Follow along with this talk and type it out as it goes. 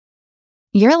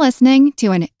You're listening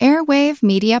to an Airwave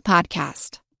Media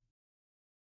Podcast.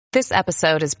 This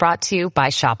episode is brought to you by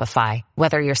Shopify.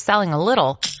 Whether you're selling a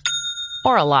little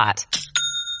or a lot,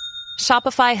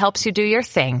 Shopify helps you do your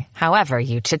thing, however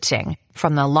you cha-ching.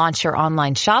 From the launch your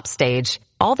online shop stage,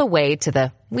 all the way to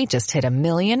the we just hit 1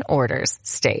 million orders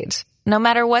stage. No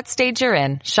matter what stage you're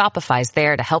in, Shopify's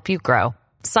there to help you grow.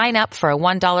 Sign up for a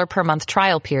 $1 per month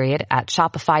trial period at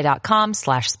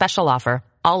shopify.com/special offer,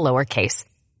 all lowercase.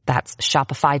 That's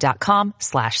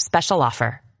shopify.com/special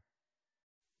offer.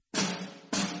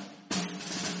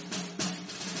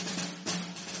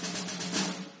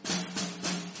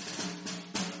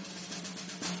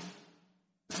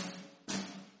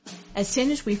 As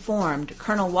soon as we formed,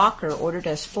 Colonel Walker ordered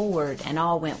us forward and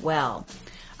all went well.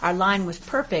 Our line was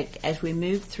perfect as we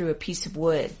moved through a piece of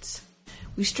woods.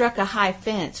 We struck a high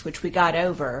fence which we got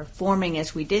over, forming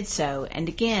as we did so, and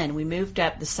again we moved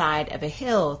up the side of a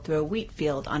hill through a wheat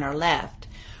field on our left,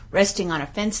 resting on a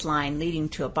fence line leading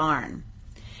to a barn.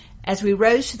 As we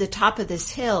rose to the top of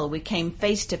this hill, we came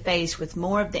face to face with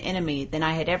more of the enemy than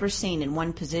I had ever seen in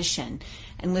one position,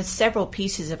 and with several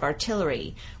pieces of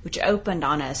artillery, which opened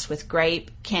on us with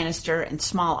grape, canister, and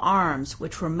small arms,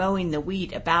 which were mowing the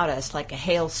wheat about us like a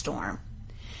hailstorm.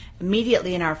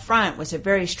 Immediately in our front was a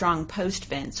very strong post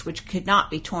fence, which could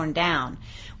not be torn down.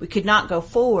 We could not go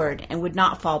forward and would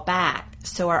not fall back,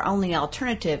 so our only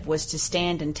alternative was to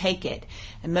stand and take it,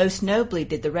 and most nobly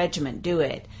did the regiment do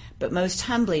it. But most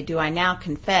humbly do I now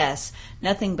confess,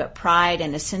 nothing but pride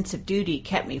and a sense of duty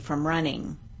kept me from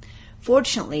running.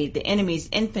 Fortunately, the enemy's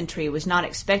infantry was not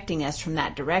expecting us from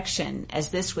that direction, as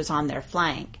this was on their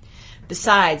flank.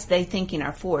 Besides, they, thinking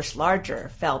our force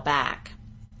larger, fell back.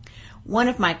 One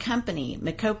of my company,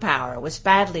 McCopower, was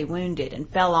badly wounded and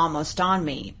fell almost on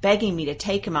me, begging me to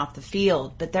take him off the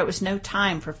field, but there was no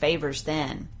time for favors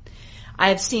then. I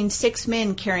have seen 6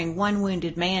 men carrying 1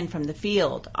 wounded man from the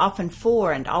field, often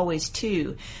 4 and always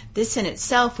 2. This in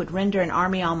itself would render an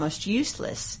army almost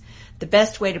useless. The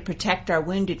best way to protect our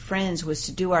wounded friends was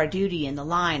to do our duty in the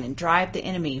line and drive the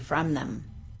enemy from them.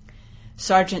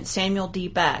 Sergeant Samuel D.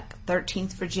 Buck,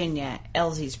 13th Virginia,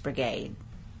 Elsie's Brigade.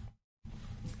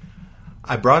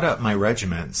 I brought up my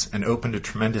regiments and opened a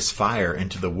tremendous fire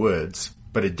into the woods,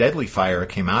 but a deadly fire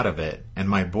came out of it, and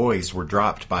my boys were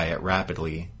dropped by it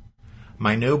rapidly.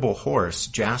 My noble horse,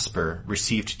 Jasper,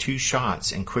 received 2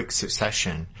 shots in quick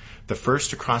succession, the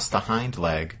first across the hind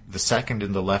leg, the second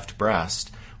in the left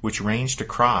breast, which ranged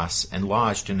across and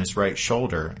lodged in his right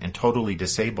shoulder and totally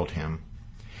disabled him.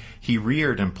 He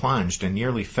reared and plunged and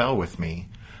nearly fell with me.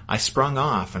 I sprung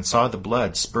off and saw the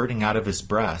blood spurting out of his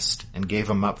breast and gave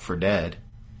him up for dead.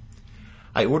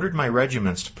 I ordered my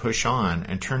regiments to push on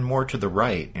and turn more to the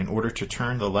right in order to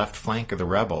turn the left flank of the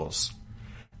rebels.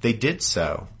 They did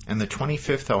so, and the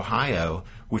 25th Ohio,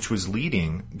 which was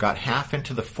leading, got half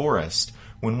into the forest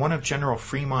when one of General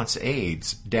Fremont's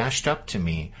aides dashed up to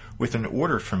me with an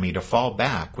order for me to fall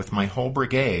back with my whole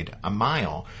brigade a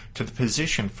mile to the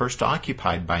position first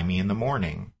occupied by me in the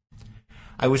morning.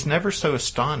 I was never so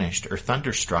astonished or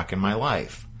thunderstruck in my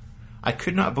life. I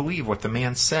could not believe what the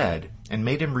man said, and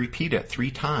made him repeat it 3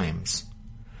 times.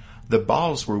 The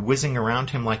balls were whizzing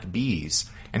around him like bees,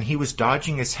 and he was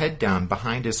dodging his head down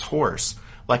behind his horse,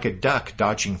 like a duck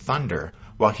dodging thunder,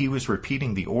 while he was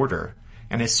repeating the order,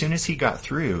 and as soon as he got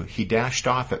through, he dashed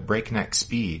off at breakneck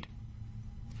speed.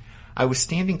 I was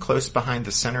standing close behind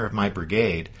the center of my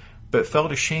brigade, but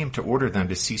felt ashamed to order them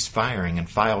to cease firing and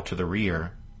file to the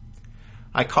rear.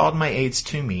 I called my aides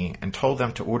to me and told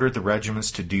them to order the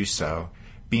regiments to do so,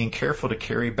 being careful to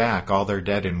carry back all their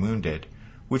dead and wounded,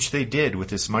 which they did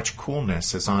with as much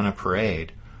coolness as on a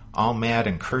parade, all mad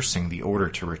and cursing the order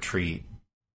to retreat.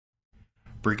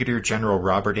 Brigadier General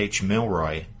Robert H.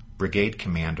 Milroy, Brigade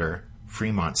Commander,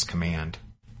 Fremont's Command.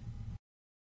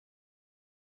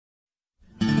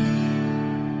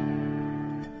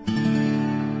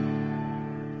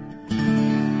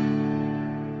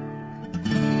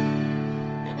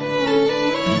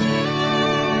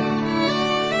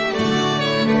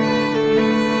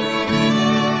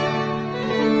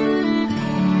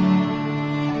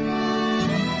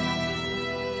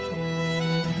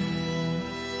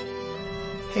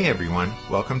 Hey everyone,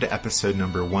 welcome to episode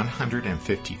number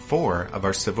 154 of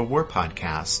our Civil War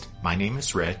podcast. My name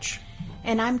is Rich.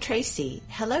 And I'm Tracy.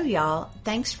 Hello y'all,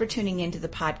 thanks for tuning into the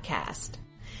podcast.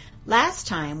 Last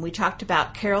time we talked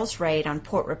about Carroll's raid on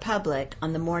Port Republic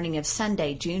on the morning of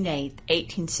Sunday, June 8,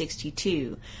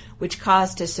 1862, which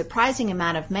caused a surprising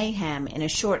amount of mayhem in a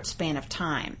short span of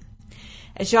time.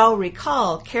 As y'all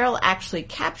recall, Carroll actually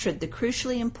captured the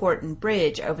crucially important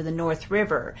bridge over the North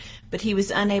River, but he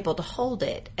was unable to hold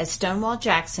it, as Stonewall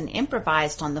Jackson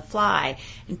improvised on the fly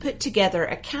and put together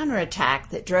a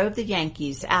counterattack that drove the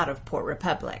Yankees out of Port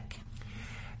Republic.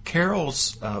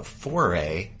 Carroll's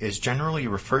foray is generally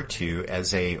referred to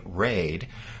as a raid,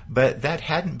 but that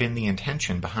hadn't been the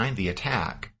intention behind the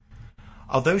attack.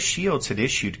 Although Shields had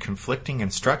issued conflicting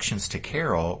instructions to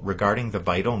Carroll regarding the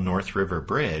vital North River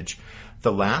Bridge,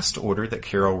 the last order that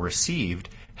Carroll received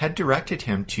had directed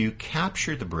him to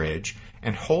capture the bridge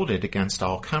and hold it against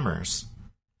all comers.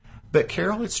 But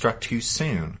Carroll had struck too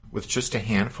soon, with just a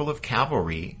handful of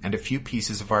cavalry and a few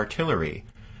pieces of artillery,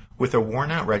 with a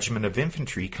worn-out regiment of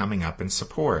infantry coming up in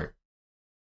support.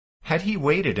 Had he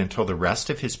waited until the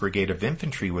rest of his brigade of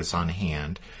infantry was on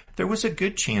hand, there was a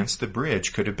good chance the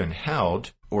bridge could have been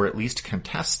held, or at least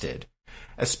contested,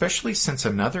 especially since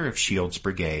another of Shields'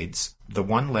 brigades, the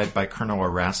one led by Colonel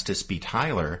Erastus B.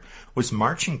 Tyler, was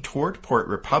marching toward Port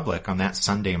Republic on that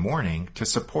Sunday morning to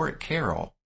support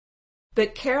Carroll.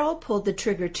 But Carroll pulled the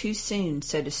trigger too soon,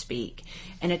 so to speak,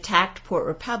 and attacked Port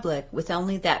Republic with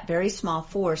only that very small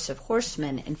force of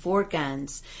horsemen and 4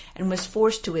 guns, and was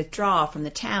forced to withdraw from the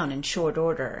town in short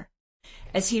order.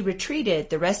 As he retreated,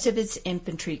 the rest of his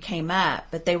infantry came up,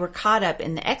 but they were caught up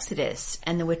in the exodus,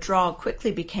 and the withdrawal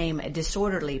quickly became a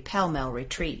disorderly pell-mell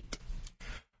retreat.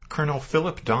 Colonel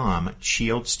Philip Daum,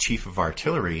 Shields' chief of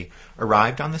artillery,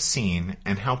 arrived on the scene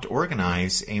and helped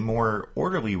organize a more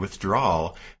orderly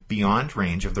withdrawal beyond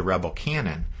range of the rebel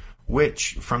cannon,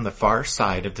 which, from the far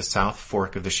side of the South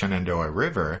Fork of the Shenandoah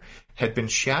River, had been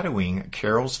shadowing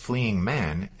Carroll's fleeing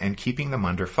men and keeping them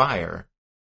under fire.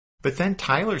 But then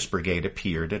Tyler's brigade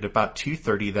appeared at about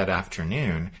 2:30 that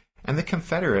afternoon, and the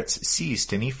Confederates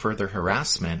ceased any further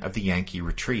harassment of the Yankee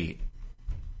retreat.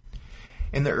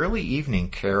 In the early evening,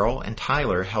 Carroll and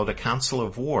Tyler held a council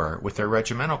of war with their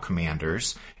regimental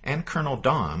commanders and Colonel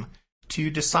Daum to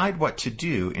decide what to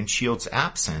do in Shields'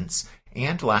 absence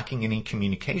and lacking any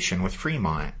communication with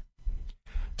Fremont.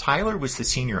 Tyler was the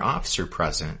senior officer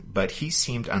present, but he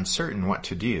seemed uncertain what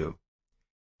to do.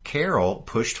 Carroll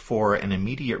pushed for an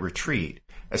immediate retreat,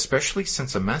 especially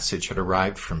since a message had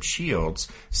arrived from Shields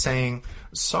saying,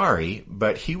 sorry,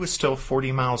 but he was still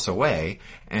 40 miles away,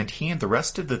 and he and the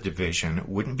rest of the division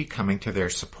wouldn't be coming to their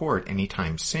support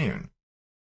anytime soon.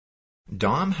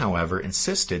 Daum, however,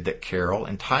 insisted that Carroll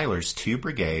and Tyler's 2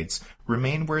 brigades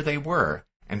remain where they were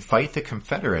and fight the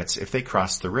Confederates if they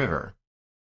crossed the river.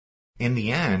 In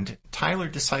the end, Tyler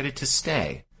decided to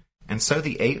stay, and so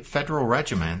the 8 Federal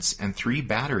regiments and 3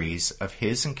 batteries of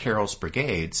his and Carroll's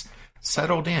brigades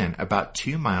settled in about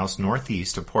 2 miles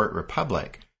northeast of Port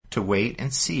Republic to wait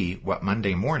and see what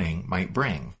Monday morning might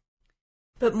bring.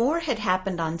 But more had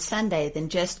happened on Sunday than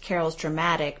just Carroll's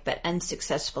dramatic but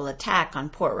unsuccessful attack on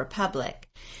Port Republic.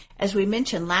 As we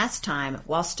mentioned last time,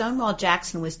 while Stonewall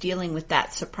Jackson was dealing with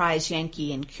that surprise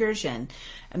Yankee incursion,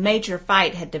 a major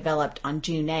fight had developed on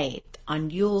June 8th, on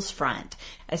Ewell's front,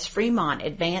 as Fremont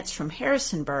advanced from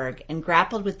Harrisonburg and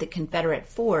grappled with the Confederate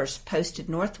force posted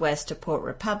northwest of Port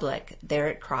Republic, there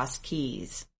at Cross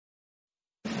Keys.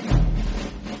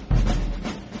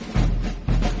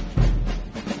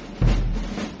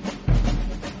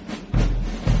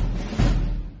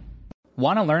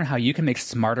 Want to learn how you can make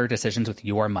smarter decisions with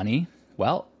your money?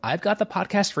 Well, I've got the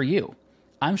podcast for you.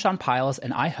 I'm Sean Piles,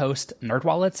 and I host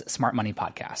NerdWallet's Smart Money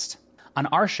Podcast. On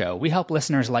our show, we help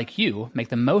listeners like you make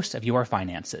the most of your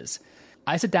finances.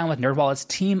 I sit down with NerdWallet's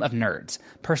team of nerds,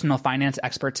 personal finance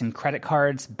experts in credit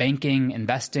cards, banking,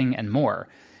 investing, and more.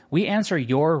 We answer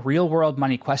your real-world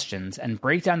money questions and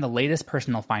break down the latest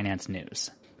personal finance news.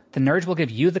 The nerds will give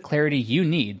you the clarity you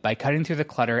need by cutting through the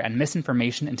clutter and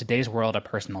misinformation in today's world of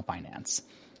personal finance.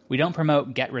 We don't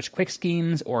promote get-rich-quick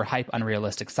schemes or hype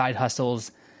unrealistic side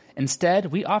hustles. Instead,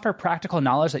 we offer practical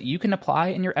knowledge that you can apply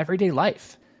in your everyday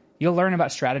life. You'll learn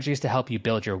about strategies to help you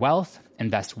build your wealth,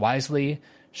 invest wisely,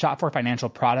 shop for financial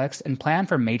products, and plan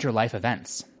for major life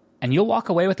events. And you'll walk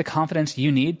away with the confidence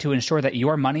you need to ensure that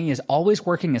your money is always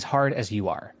working as hard as you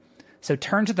are. So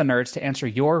turn to the nerds to answer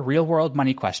your real-world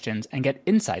money questions and get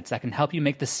insights that can help you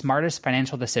make the smartest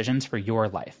financial decisions for your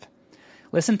life.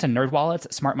 Listen to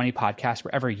NerdWallet's Smart Money Podcast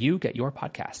wherever you get your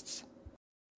podcasts.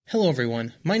 Hello,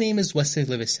 everyone. My name is Wesley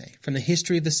Livesey from the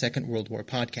History of the Second World War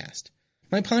podcast.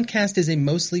 My podcast is a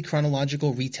mostly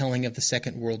chronological retelling of the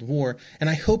Second World War,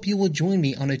 and I hope you will join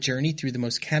me on a journey through the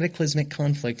most cataclysmic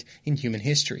conflict in human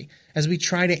history, as we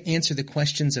try to answer the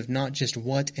questions of not just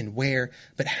what and where,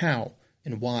 but how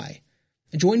and why.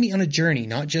 Join me on a journey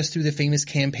not just through the famous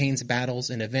campaigns, battles,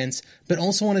 and events, but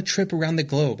also on a trip around the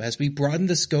globe as we broaden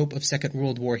the scope of Second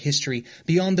World War history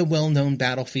beyond the well-known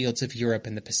battlefields of Europe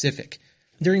and the Pacific.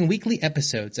 During weekly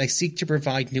episodes, I seek to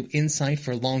provide new insight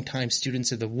for longtime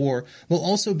students of the war, while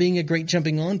also being a great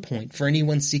jumping-on point for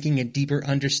anyone seeking a deeper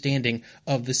understanding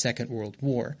of the Second World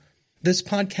War. This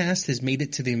podcast has made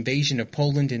it to the invasion of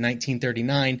Poland in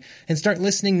 1939, and start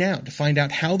listening now to find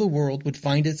out how the world would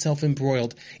find itself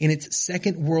embroiled in its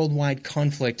second worldwide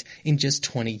conflict in just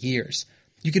 20 years.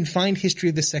 You can find History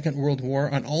of the Second World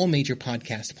War on all major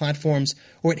podcast platforms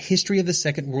or at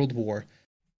historyofthesecondworldwar.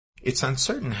 It's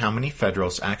uncertain how many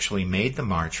Federals actually made the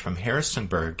march from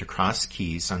Harrisonburg to Cross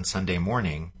Keys on Sunday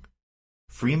morning.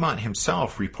 Fremont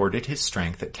himself reported his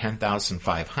strength at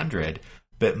 10,500,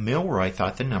 but Milroy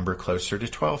thought the number closer to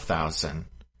 12,000.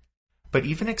 But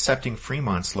even accepting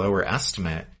Fremont's lower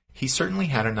estimate, he certainly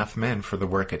had enough men for the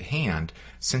work at hand,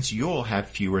 since Ewell had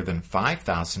fewer than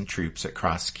 5,000 troops at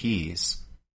Cross Keys.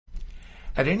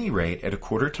 At any rate, at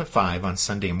 4:45 on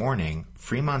Sunday morning,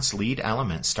 Fremont's lead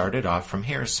element started off from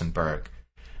Harrisonburg.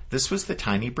 This was the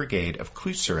tiny brigade of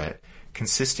Cluseret,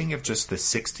 consisting of just the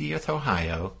 60th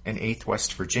Ohio and 8th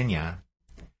West Virginia.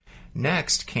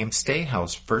 Next came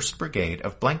Stahell's 1st Brigade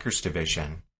of Blenker's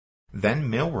Division, then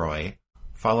Milroy,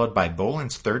 followed by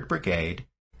Boland's 3rd Brigade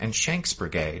and Schenck's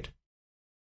Brigade.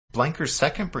 Blenker's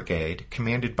 2nd Brigade,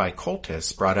 commanded by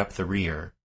Coltis, brought up the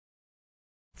rear.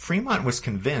 Fremont was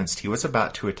convinced he was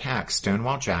about to attack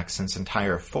Stonewall Jackson's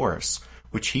entire force,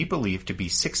 which he believed to be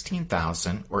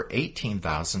 16,000 or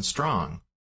 18,000 strong.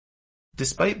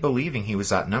 Despite believing he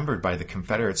was outnumbered by the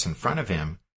Confederates in front of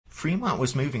him, Fremont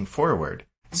was moving forward,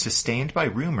 sustained by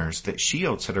rumors that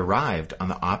Shields had arrived on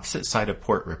the opposite side of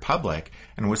Port Republic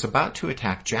and was about to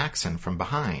attack Jackson from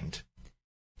behind.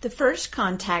 The first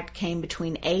contact came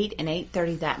between 8 and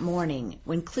 8:30 that morning,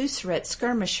 when Cluseret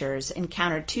skirmishers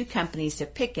encountered 2 companies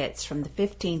of pickets from the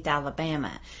 15th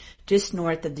Alabama, just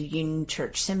north of the Union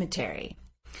Church Cemetery.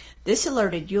 This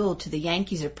alerted Ewell to the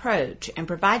Yankees' approach and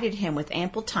provided him with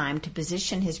ample time to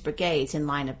position his brigades in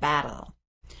line of battle.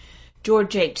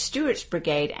 George H. Stewart's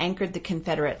brigade anchored the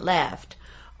Confederate left.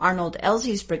 Arnold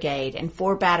Elzey's brigade and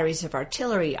 4 batteries of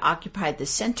artillery occupied the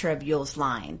center of Ewell's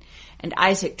line, and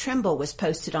Isaac Trimble was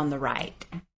posted on the right.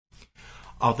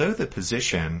 Although the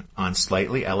position, on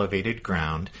slightly elevated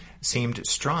ground, seemed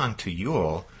strong to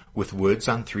Ewell, with woods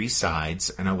on 3 sides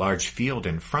and a large field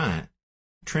in front,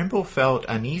 Trimble felt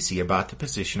uneasy about the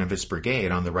position of his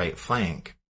brigade on the right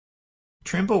flank.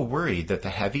 Trimble worried that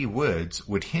the heavy woods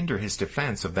would hinder his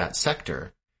defense of that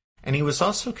sector, and he was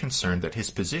also concerned that his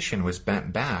position was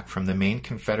bent back from the main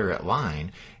Confederate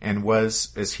line and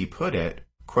was, as he put it,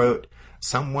 quote,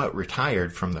 somewhat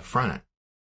retired from the front,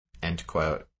 end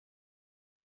quote.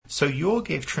 So Ewell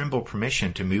gave Trimble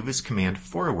permission to move his command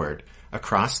forward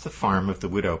across the farm of the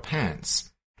Widow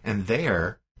Pence, and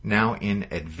there, now in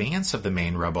advance of the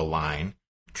main rebel line,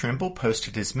 Trimble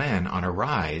posted his men on a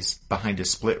rise behind a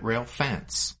split-rail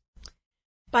fence.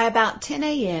 By about 10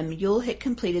 a.m., Ewell had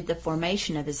completed the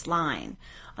formation of his line.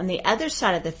 On the other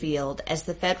side of the field, as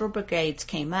the Federal brigades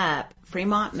came up,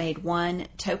 Fremont made one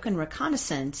token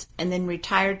reconnaissance and then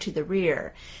retired to the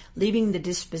rear, leaving the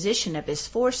disposition of his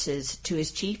forces to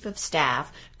his Chief of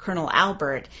Staff, Colonel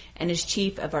Albert, and his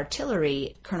Chief of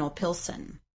Artillery, Colonel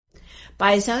Pilson.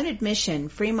 By his own admission,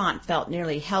 Fremont felt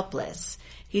nearly helpless.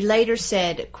 He later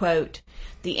said, quote,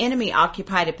 the enemy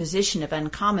occupied a position of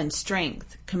uncommon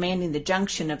strength, commanding the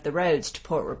junction of the roads to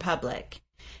Port Republic.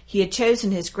 He had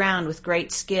chosen his ground with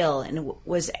great skill and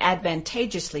was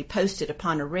advantageously posted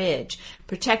upon a ridge,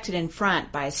 protected in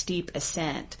front by a steep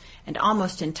ascent, and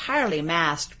almost entirely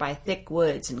masked by thick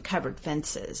woods and covered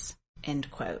fences,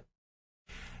 end quote.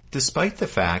 Despite the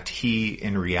fact he,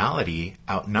 in reality,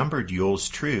 outnumbered Ewell's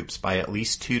troops by at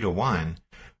least 2-1,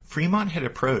 Fremont had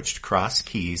approached Cross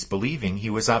Keys believing he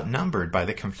was outnumbered by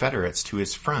the Confederates to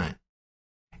his front.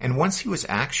 And once he was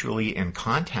actually in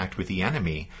contact with the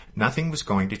enemy, nothing was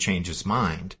going to change his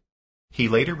mind. He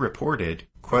later reported,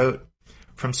 quote,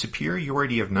 from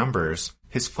superiority of numbers,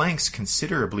 his flanks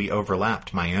considerably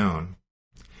overlapped my own.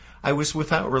 I was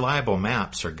without reliable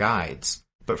maps or guides,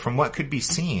 but from what could be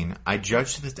seen, I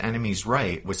judged that the enemy's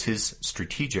right was his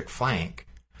strategic flank.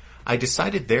 I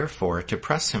decided, therefore, to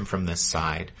press him from this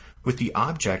side, with the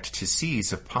object to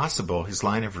seize, if possible, his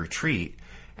line of retreat,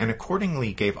 and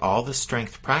accordingly gave all the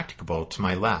strength practicable to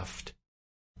my left.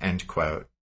 End quote.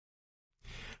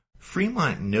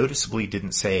 Fremont noticeably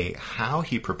didn't say how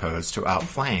he proposed to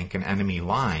outflank an enemy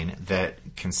line that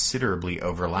considerably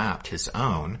overlapped his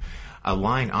own, a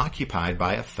line occupied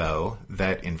by a foe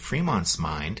that, in Fremont's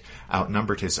mind,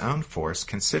 outnumbered his own force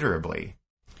considerably.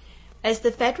 As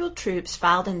the Federal troops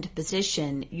filed into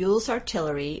position, Ewell's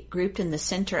artillery, grouped in the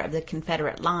center of the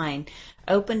Confederate line,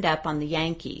 opened up on the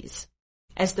Yankees.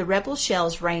 As the rebel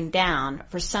shells rained down,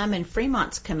 for some in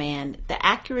Fremont's command, the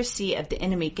accuracy of the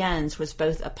enemy guns was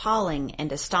both appalling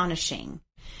and astonishing.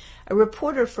 A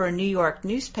reporter for a New York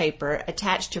newspaper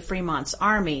attached to Fremont's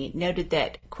army noted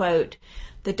that, quote,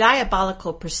 "The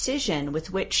diabolical precision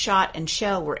with which shot and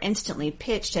shell were instantly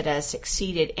pitched at us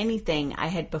exceeded anything I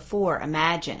had before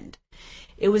imagined.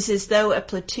 It was as though a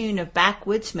platoon of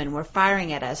backwoodsmen were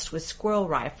firing at us with squirrel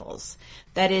rifles.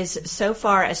 That is, so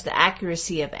far as the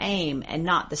accuracy of aim and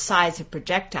not the size of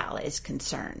projectile is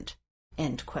concerned."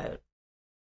 End quote.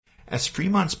 As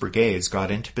Fremont's brigades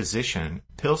got into position,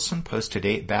 Pilson posted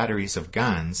 8 batteries of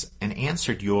guns and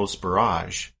answered Ewell's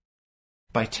barrage.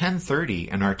 By 10:30,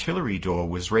 an artillery duel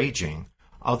was raging,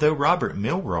 although Robert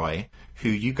Milroy, who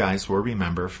you guys will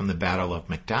remember from the Battle of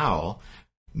McDowell,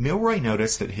 Milroy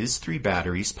noticed that his 3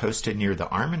 batteries posted near the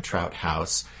Armentrout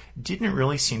house didn't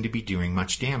really seem to be doing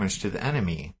much damage to the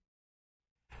enemy.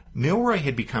 Milroy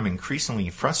had become increasingly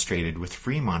frustrated with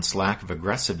Fremont's lack of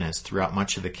aggressiveness throughout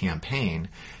much of the campaign,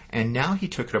 and now he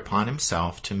took it upon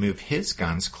himself to move his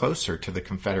guns closer to the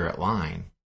Confederate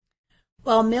line.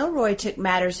 While Milroy took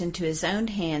matters into his own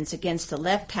hands against the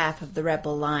left half of the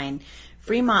rebel line,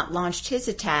 Fremont launched his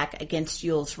attack against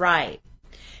Ewell's right.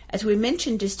 As we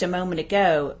mentioned just a moment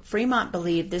ago, Fremont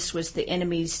believed this was the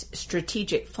enemy's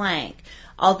strategic flank,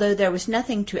 although there was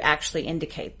nothing to actually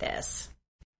indicate this.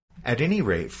 At any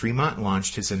rate, Fremont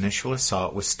launched his initial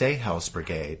assault with Stahell's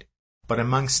brigade, but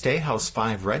among Stahell's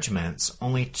 5 regiments,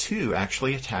 only 2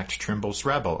 actually attacked Trimble's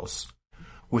rebels.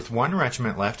 With 1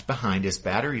 regiment left behind as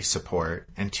battery support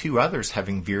and 2 others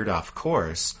having veered off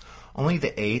course, only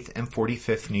the 8th and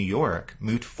 45th New York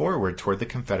moved forward toward the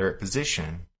Confederate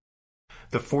position.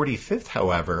 The 45th,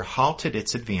 however, halted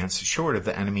its advance short of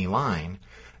the enemy line,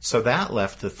 so that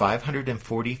left the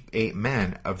 548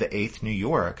 men of the 8th New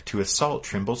York to assault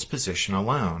Trimble's position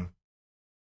alone.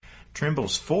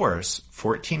 Trimble's force,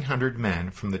 1,400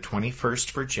 men from the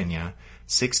 21st Virginia,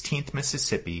 16th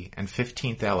Mississippi, and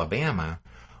 15th Alabama,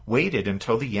 waited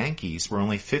until the Yankees were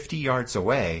only 50 yards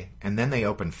away, and then they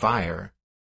opened fire.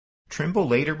 Trimble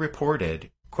later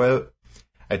reported, quote,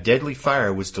 "A deadly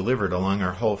fire was delivered along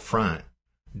our whole front,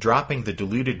 dropping the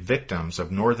deluded victims of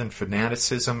Northern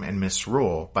fanaticism and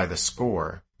misrule by the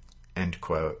score." End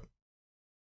quote.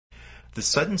 The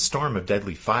sudden storm of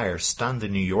deadly fire stunned the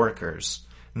New Yorkers,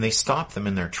 and they stopped them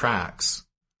in their tracks.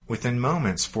 Within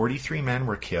moments, 43 men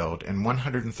were killed and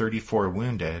 134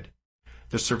 wounded.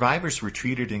 The survivors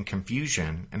retreated in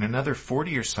confusion, and another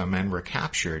 40 or so men were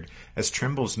captured as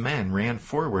Trimble's men ran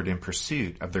forward in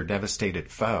pursuit of their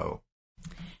devastated foe.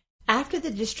 After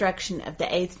the destruction of the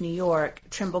 8th New York,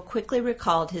 Trimble quickly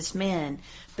recalled his men,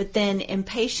 but then,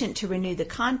 impatient to renew the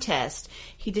contest,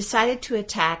 he decided to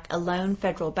attack a lone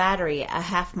Federal battery a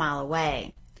half-mile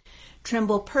away.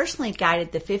 Trimble personally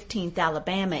guided the 15th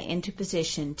Alabama into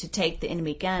position to take the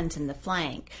enemy guns in the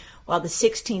flank, while the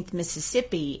 16th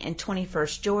Mississippi and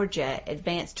 21st Georgia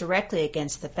advanced directly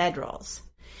against the Federals.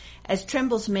 As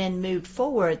Trimble's men moved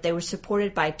forward, they were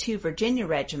supported by 2 Virginia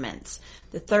regiments,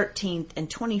 the 13th and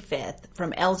 25th,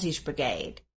 from Elzey's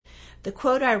brigade. The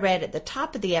quote I read at the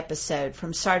top of the episode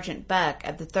from Sergeant Buck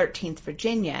of the 13th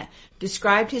Virginia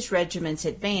described his regiment's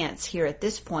advance here at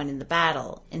this point in the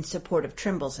battle in support of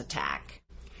Trimble's attack.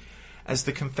 As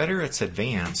the Confederates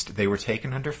advanced, they were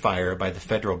taken under fire by the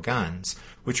Federal guns,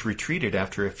 which retreated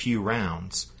after a few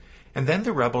rounds. And then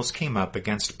the rebels came up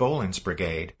against Boland's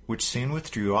brigade, which soon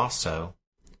withdrew also.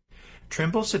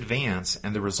 Trimble's advance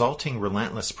and the resulting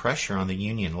relentless pressure on the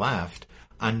Union left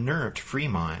unnerved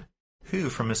Fremont, who,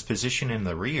 from his position in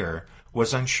the rear,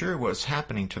 was unsure what was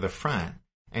happening to the front,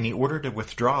 and he ordered a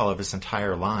withdrawal of his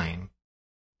entire line.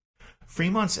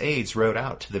 Fremont's aides rode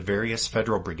out to the various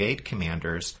Federal brigade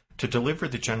commanders to deliver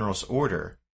the general's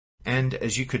order, and,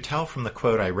 as you could tell from the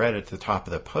quote I read at the top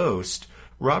of the post,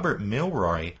 Robert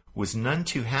Milroy was none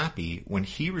too happy when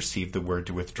he received the word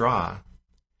to withdraw.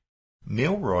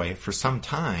 Milroy, for some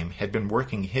time, had been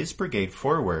working his brigade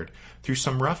forward through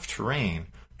some rough terrain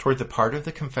toward the part of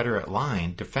the Confederate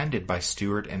line defended by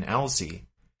Stewart and Elzey,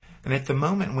 and at the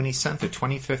moment when he sent the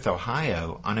 25th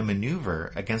Ohio on a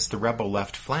maneuver against the rebel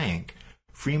left flank,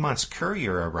 Fremont's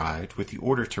courier arrived with the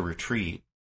order to retreat.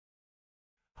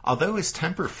 Although his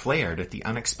temper flared at the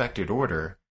unexpected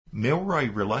order, Milroy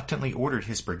reluctantly ordered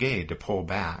his brigade to pull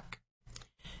back.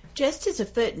 Just as a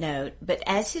footnote, but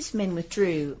as his men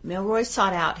withdrew, Milroy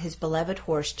sought out his beloved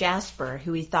horse Jasper,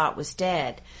 who he thought was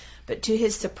dead. But to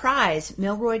his surprise,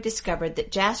 Milroy discovered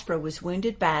that Jasper was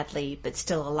wounded badly, but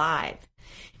still alive.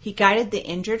 He guided the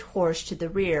injured horse to the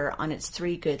rear on its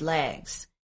 3 good legs.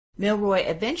 Milroy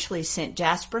eventually sent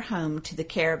Jasper home to the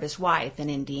care of his wife in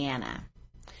Indiana.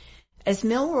 As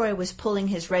Milroy was pulling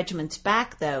his regiments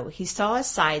back, though, he saw a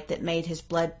sight that made his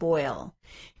blood boil.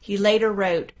 He later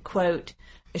wrote, quote,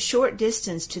 "A short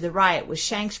distance to the right was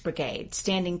Shanks' brigade,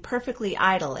 standing perfectly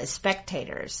idle as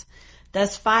spectators.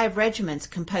 Thus 5 regiments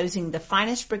composing the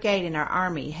finest brigade in our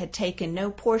army had taken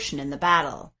no portion in the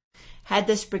battle. Had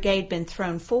this brigade been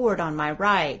thrown forward on my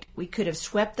right, we could have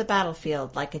swept the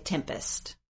battlefield like a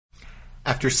tempest."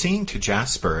 After seeing to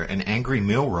Jasper, an angry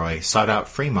Milroy sought out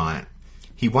Fremont.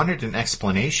 He wanted an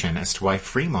explanation as to why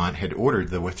Fremont had ordered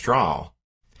the withdrawal.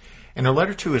 In a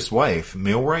letter to his wife,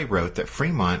 Milroy wrote that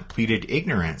Fremont pleaded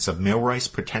ignorance of Milroy's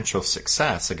potential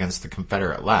success against the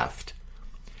Confederate left.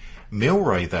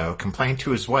 Milroy, though, complained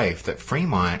to his wife that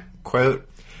Fremont, quote,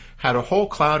 "had a whole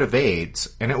cloud of aides,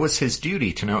 and it was his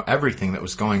duty to know everything that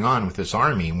was going on with his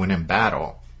army when in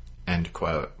battle," end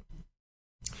quote.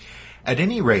 At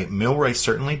any rate, Milroy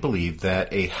certainly believed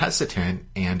that a hesitant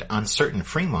and uncertain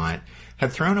Fremont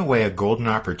had thrown away a golden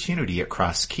opportunity at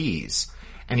Cross Keys,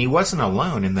 and he wasn't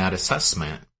alone in that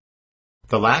assessment.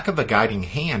 The lack of a guiding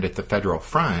hand at the Federal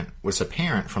front was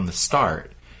apparent from the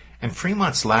start, and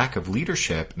Fremont's lack of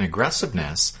leadership and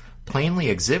aggressiveness, plainly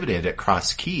exhibited at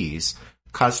Cross Keys,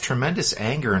 caused tremendous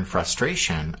anger and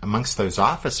frustration amongst those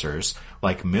officers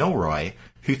like Milroy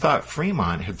who thought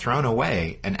Fremont had thrown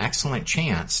away an excellent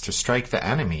chance to strike the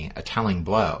enemy a telling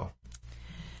blow.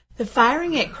 The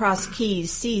firing at Cross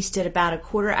Keys ceased at about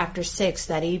 6:15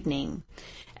 that evening.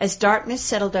 As darkness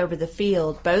settled over the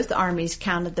field, both armies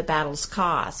counted the battle's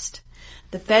cost.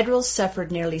 The Federals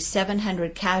suffered nearly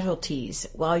 700 casualties,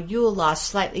 while Ewell lost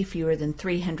slightly fewer than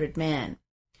 300 men.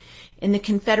 In the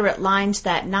Confederate lines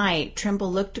that night,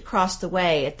 Trimble looked across the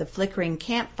way at the flickering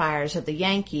campfires of the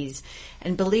Yankees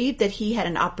and believed that he had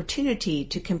an opportunity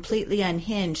to completely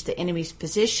unhinge the enemy's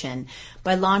position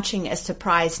by launching a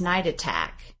surprise night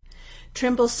attack.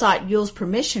 Trimble sought Ewell's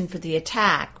permission for the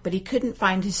attack, but he couldn't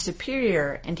find his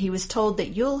superior, and he was told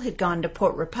that Ewell had gone to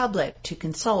Port Republic to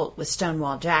consult with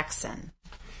Stonewall Jackson.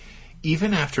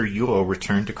 Even after Ewell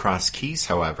returned to Cross Keys,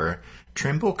 however,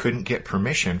 Trimble couldn't get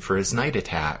permission for his night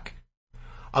attack.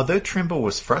 Although Trimble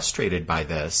was frustrated by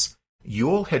this,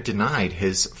 Ewell had denied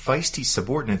his feisty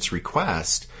subordinate's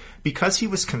request because he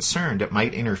was concerned it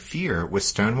might interfere with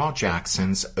Stonewall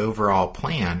Jackson's overall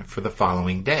plan for the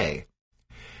following day.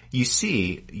 You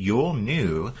see, Ewell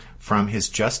knew from his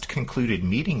just concluded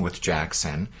meeting with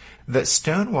Jackson that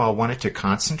Stonewall wanted to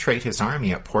concentrate his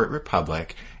army at Port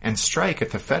Republic and strike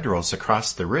at the Federals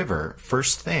across the river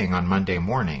first thing on Monday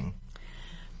morning.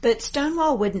 But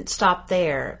Stonewall wouldn't stop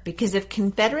there, because if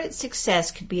Confederate success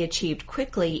could be achieved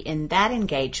quickly in that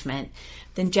engagement,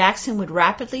 then Jackson would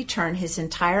rapidly turn his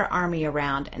entire army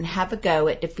around and have a go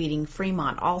at defeating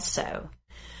Fremont also.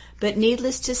 But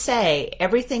needless to say,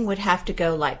 everything would have to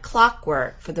go like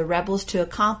clockwork for the rebels to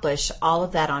accomplish all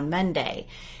of that on Monday,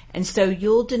 and so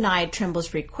Ewell denied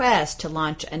Trimble's request to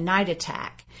launch a night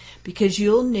attack, because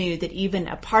Ewell knew that even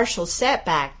a partial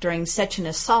setback during such an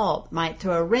assault might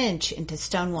throw a wrench into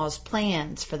Stonewall's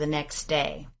plans for the next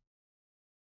day.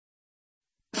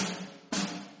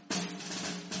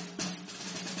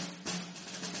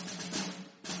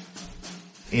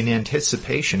 In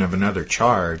anticipation of another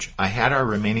charge, I had our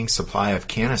remaining supply of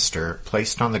canister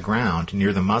placed on the ground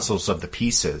near the muzzles of the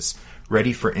pieces,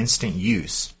 ready for instant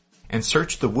use, and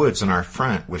searched the woods in our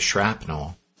front with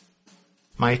shrapnel.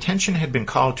 My attention had been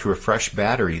called to a fresh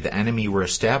battery the enemy were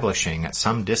establishing at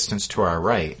some distance to our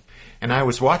right, and I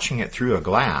was watching it through a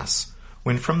glass,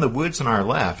 when from the woods on our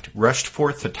left rushed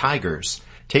forth the Tigers,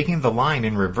 taking the line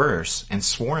in reverse and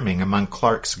swarming among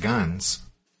Clark's guns.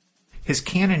 His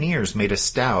cannoneers made a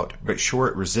stout but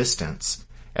short resistance,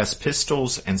 as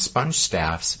pistols and sponge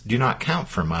staffs do not count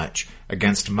for much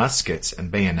against muskets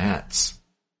and bayonets.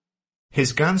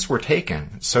 His guns were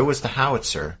taken, so was the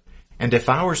howitzer, and if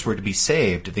ours were to be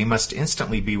saved, they must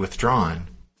instantly be withdrawn.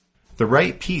 The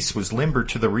right piece was limbered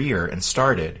to the rear and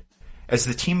started. As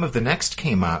the team of the next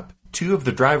came up, 2 of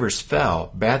the drivers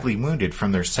fell, badly wounded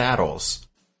from their saddles.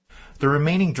 The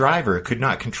remaining driver could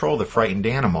not control the frightened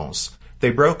animals. They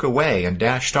broke away and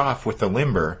dashed off with the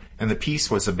limber, and the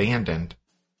piece was abandoned.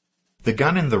 The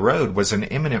gun in the road was in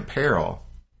imminent peril.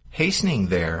 Hastening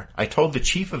there, I told the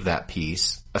chief of that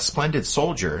piece, a splendid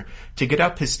soldier, to get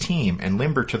up his team and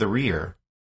limber to the rear.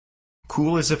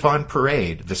 Cool as if on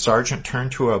parade, the sergeant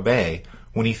turned to obey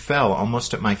when he fell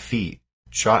almost at my feet,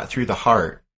 shot through the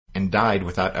heart, and died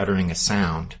without uttering a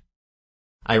sound.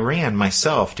 I ran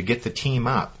myself to get the team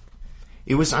up.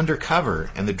 It was under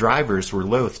cover, and the drivers were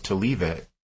loath to leave it.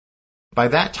 By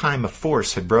that time a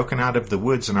force had broken out of the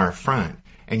woods in our front,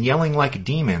 and yelling like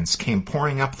demons came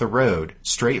pouring up the road,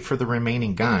 straight for the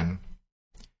remaining gun.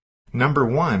 Number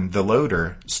 1, the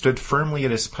loader, stood firmly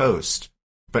at his post,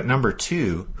 but Number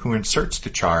 2, who inserts the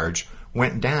charge,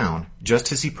 went down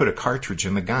just as he put a cartridge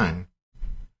in the gun.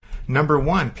 Number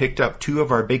 1 picked up 2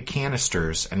 of our big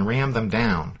canisters and rammed them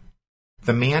down.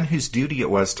 The man whose duty it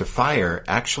was to fire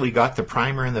actually got the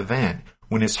primer in the vent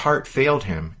when his heart failed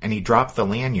him and he dropped the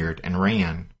lanyard and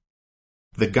ran.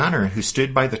 The gunner, who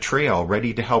stood by the trail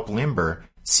ready to help limber,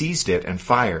 seized it and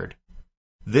fired.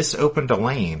 This opened a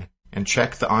lane and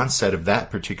checked the onset of that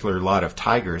particular lot of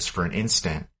tigers for an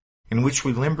instant, in which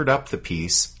we limbered up the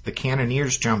piece, the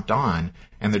cannoneers jumped on,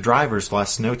 and the drivers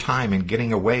lost no time in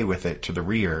getting away with it to the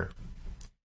rear.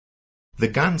 The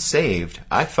gun saved,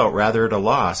 I felt rather at a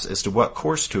loss as to what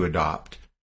course to adopt.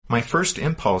 My first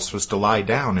impulse was to lie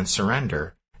down and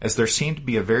surrender, as there seemed to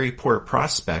be a very poor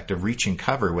prospect of reaching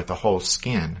cover with a whole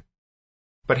skin.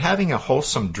 But having a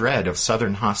wholesome dread of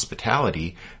Southern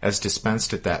hospitality, as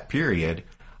dispensed at that period,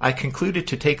 I concluded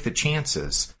to take the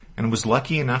chances, and was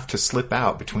lucky enough to slip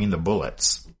out between the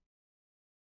bullets.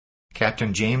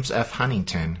 Captain James F.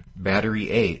 Huntington, Battery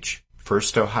H,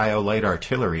 1st Ohio Light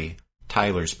Artillery,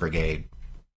 Tyler's Brigade.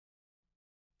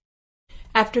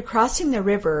 After crossing the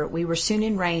river, we were soon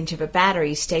in range of a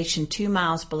battery stationed 2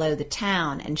 miles below the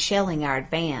town and shelling our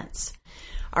advance.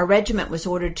 Our regiment was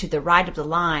ordered to the right of the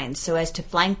line so as to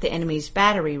flank the enemy's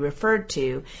battery referred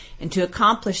to, and to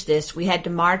accomplish this we had to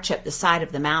march up the side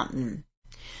of the mountain.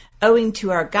 Owing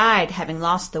to our guide having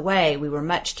lost the way, we were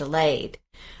much delayed.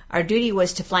 Our duty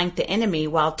was to flank the enemy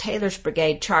while Taylor's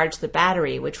brigade charged the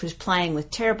battery, which was playing with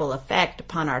terrible effect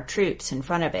upon our troops in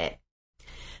front of it.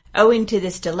 Owing to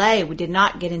this delay, we did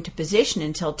not get into position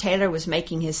until Taylor was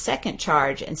making his second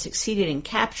charge and succeeded in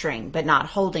capturing, but not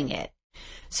holding it.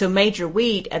 So Major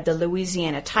Wheat of the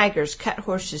Louisiana Tigers cut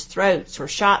horses' throats or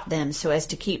shot them so as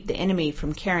to keep the enemy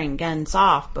from carrying guns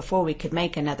off before we could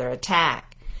make another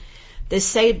attack. This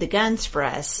saved the guns for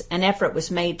us. An effort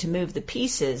was made to move the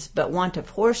pieces, but want of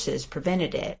horses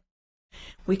prevented it.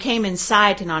 We came in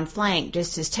sight and on flank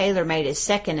just as Taylor made his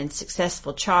second and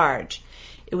successful charge.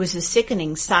 It was a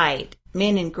sickening sight,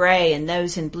 men in gray and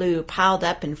those in blue piled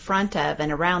up in front of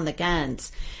and around the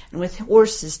guns, and with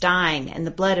horses dying and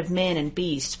the blood of men and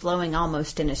beasts flowing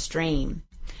almost in a stream.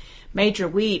 Major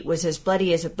Wheat was as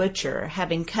bloody as a butcher,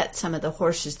 having cut some of the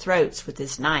horses' throats with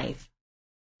his knife.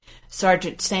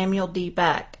 Sergeant Samuel D.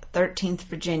 Buck, 13th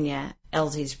Virginia,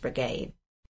 Elsie's Brigade.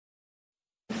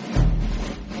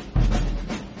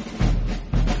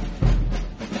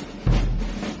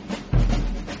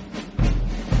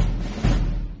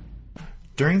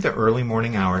 During the early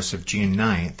morning hours of June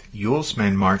 9th, Ewell's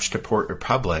men marched to Port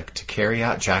Republic to carry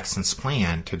out Jackson's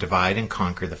plan to divide and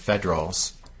conquer the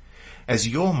Federals. As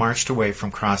Ewell marched away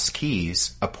from Cross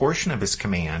Keys, a portion of his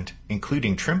command,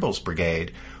 including Trimble's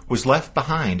brigade, was left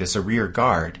behind as a rear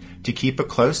guard to keep a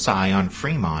close eye on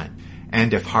Fremont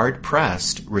and, if hard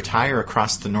pressed, retire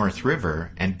across the North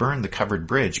River and burn the covered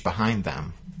bridge behind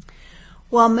them.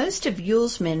 While most of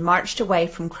Ewell's men marched away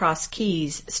from Cross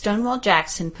Keys, Stonewall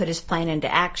Jackson put his plan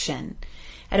into action.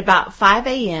 At about 5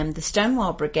 a.m., the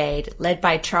Stonewall Brigade, led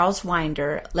by Charles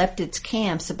Winder, left its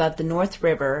camps above the North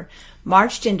River,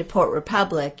 marched into Port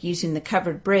Republic using the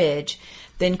covered bridge,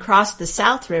 then crossed the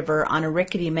South River on a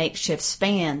rickety makeshift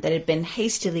span that had been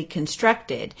hastily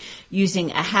constructed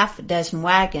using a half a dozen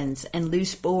wagons and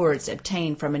loose boards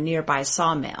obtained from a nearby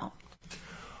sawmill.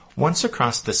 Once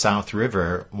across the South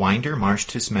River, Winder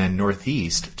marched his men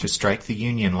northeast to strike the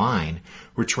Union line,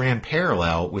 which ran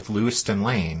parallel with Lewiston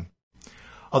Lane.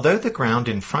 Although the ground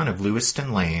in front of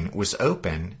Lewiston Lane was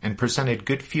open and presented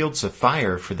good fields of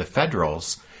fire for the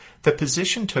Federals, the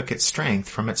position took its strength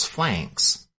from its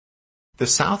flanks. The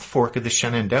South Fork of the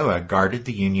Shenandoah guarded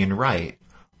the Union right,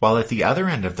 while at the other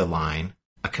end of the line,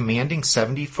 a commanding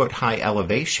 70-foot-high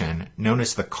elevation known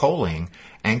as the Coaling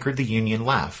anchored the Union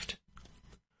left.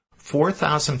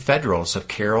 4,000 Federals of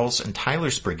Carroll's and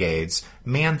Tyler's brigades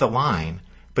manned the line,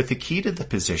 but the key to the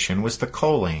position was the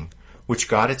Coaling, which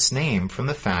got its name from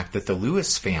the fact that the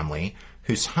Lewis family,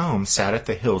 whose home sat at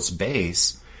the hill's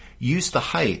base, used the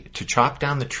height to chop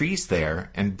down the trees there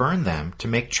and burn them to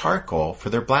make charcoal for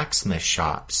their blacksmith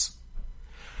shops.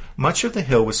 Much of the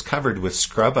hill was covered with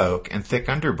scrub oak and thick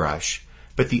underbrush,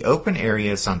 but the open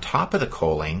areas on top of the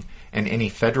Coaling and any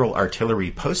Federal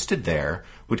artillery posted there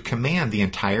would command the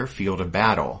entire field of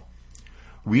battle.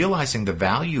 Realizing the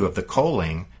value of the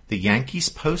Coaling, the Yankees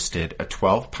posted a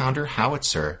 12-pounder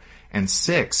howitzer and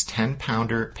 6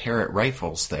 10-pounder Parrott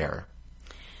rifles there.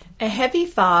 A heavy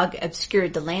fog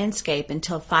obscured the landscape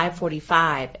until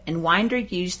 5:45, and Winder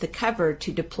used the cover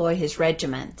to deploy his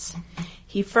regiments.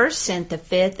 He first sent the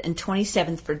 5th and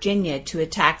 27th Virginia to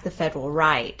attack the Federal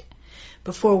right.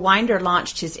 Before Winder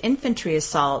launched his infantry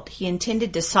assault, he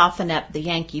intended to soften up the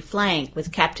Yankee flank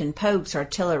with Captain Pogue's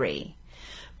artillery.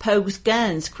 Pogue's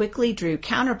guns quickly drew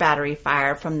counter-battery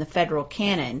fire from the Federal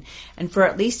cannon, and for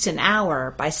at least an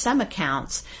hour, by some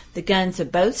accounts, the guns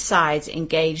of both sides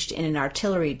engaged in an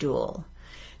artillery duel.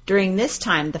 During this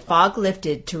time, the fog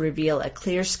lifted to reveal a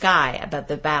clear sky above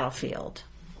the battlefield.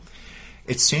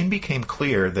 It soon became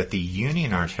clear that the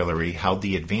Union artillery held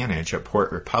the advantage at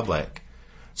Port Republic.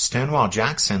 Stonewall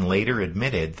Jackson later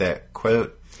admitted that,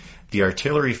 quote, "The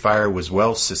artillery fire was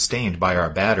well sustained by our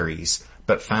batteries,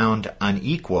 but found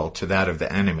unequal to that of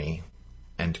the enemy."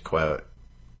 End quote.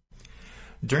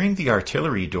 During the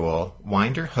artillery duel,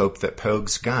 Winder hoped that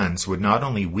Pogue's guns would not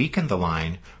only weaken the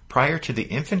line prior to the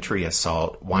infantry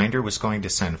assault Winder was going to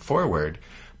send forward,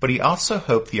 but he also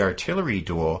hoped the artillery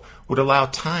duel would allow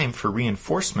time for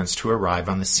reinforcements to arrive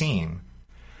on the scene.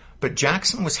 But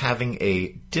Jackson was having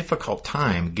a difficult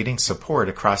time getting support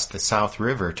across the South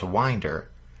River to Winder.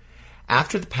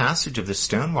 After the passage of the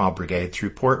Stonewall Brigade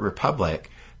through Port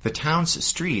Republic, the town's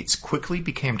streets quickly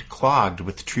became clogged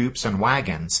with troops and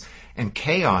wagons, and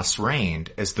chaos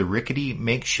reigned as the rickety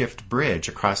makeshift bridge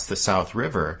across the South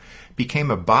River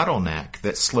became a bottleneck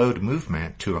that slowed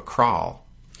movement to a crawl.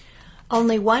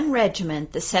 Only one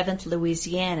regiment, the 7th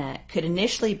Louisiana, could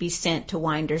initially be sent to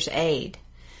Winder's aid.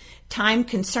 Time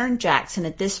concerned Jackson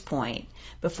at this point.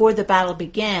 Before the battle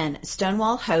began,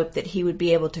 Stonewall hoped that he would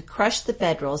be able to crush the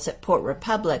Federals at Port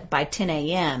Republic by 10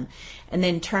 a.m. and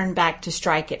then turn back to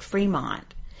strike at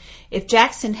Fremont. If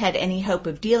Jackson had any hope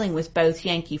of dealing with both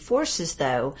Yankee forces,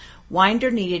 though,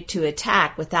 Winder needed to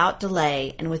attack without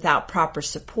delay and without proper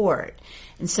support.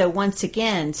 And so once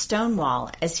again,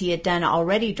 Stonewall, as he had done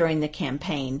already during the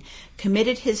campaign,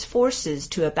 committed his forces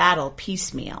to a battle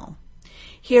piecemeal.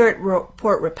 Here at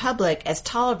Port Republic, as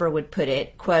Tolliver would put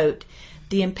it, quote,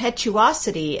 "The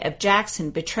impetuosity of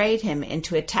Jackson betrayed him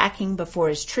into attacking before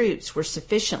his troops were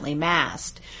sufficiently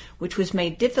massed, which was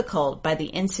made difficult by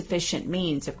the insufficient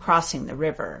means of crossing the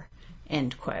river."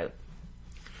 End quote.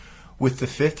 With the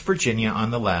 5th Virginia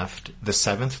on the left, the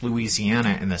 7th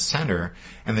Louisiana in the center,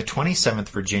 and the 27th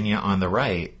Virginia on the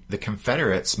right, the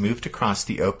Confederates moved across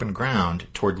the open ground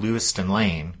toward Lewiston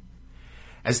Lane.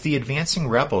 As the advancing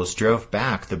rebels drove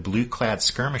back the blue-clad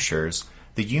skirmishers,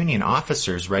 the Union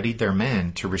officers readied their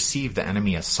men to receive the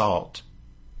enemy assault.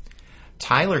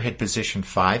 Tyler had positioned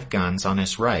 5 guns on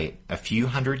his right, a few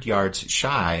hundred yards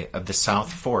shy of the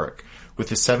South Fork, with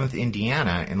the 7th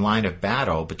Indiana in line of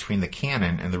battle between the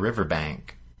cannon and the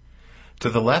riverbank. To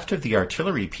the left of the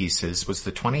artillery pieces was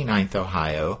the 29th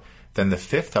Ohio, then the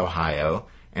 5th Ohio,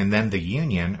 and then the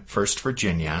Union 1st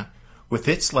Virginia, with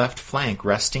its left flank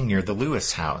resting near the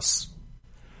Lewis House.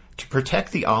 To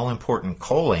protect the all-important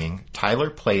coaling, Tyler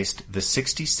placed the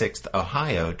 66th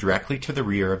Ohio directly to the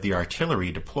rear of the artillery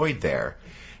deployed there,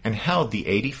 and held the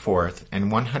 84th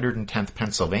and 110th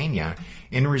Pennsylvania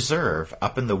in reserve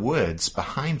up in the woods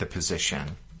behind the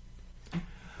position.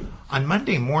 On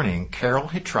Monday morning, Carroll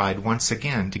had tried once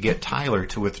again to get Tyler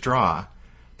to withdraw,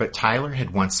 but Tyler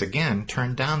had once again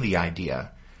turned down the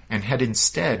idea, and had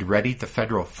instead readied the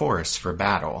Federal force for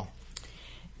battle.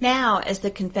 Now, as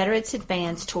the Confederates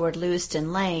advanced toward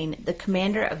Lewiston Lane, the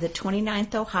commander of the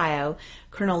 29th Ohio,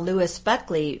 Colonel Lewis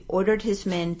Buckley, ordered his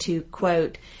men to,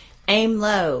 quote, "aim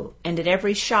low, and at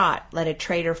every shot let a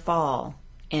traitor fall,"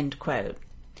 end quote.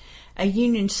 A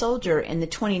Union soldier in the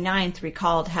 29th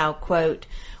recalled how, quote,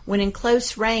 "when in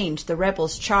close range the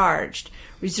rebels charged,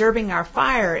 reserving our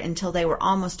fire until they were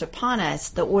almost upon us,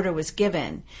 the order was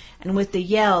given, and with the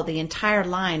yell the entire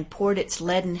line poured its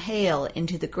leaden hail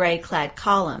into the gray-clad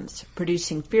columns,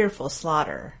 producing fearful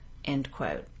slaughter," end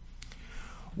quote.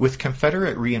 With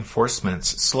Confederate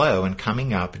reinforcements slow in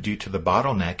coming up due to the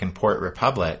bottleneck in Port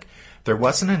Republic, there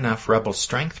wasn't enough rebel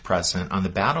strength present on the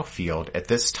battlefield at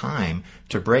this time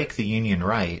to break the Union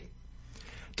right.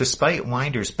 Despite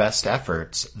Winder's best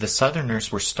efforts, the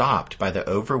Southerners were stopped by the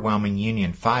overwhelming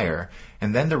Union fire,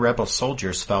 and then the rebel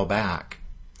soldiers fell back.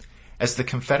 As the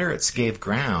Confederates gave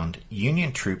ground,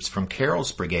 Union troops from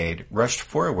Carroll's brigade rushed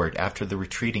forward after the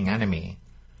retreating enemy.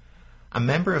 A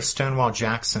member of Stonewall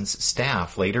Jackson's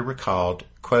staff later recalled,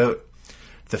 quote,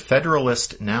 "The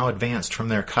Federalists now advanced from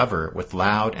their cover with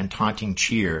loud and taunting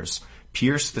cheers,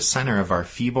 pierced the center of our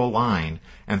feeble line,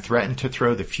 and threatened to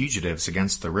throw the fugitives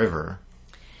against the river."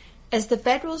 As the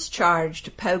Federals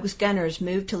charged, Pogue's gunners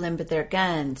moved to limber their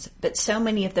guns, but so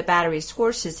many of the battery's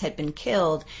horses had been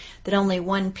killed that only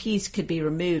one piece could be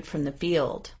removed from the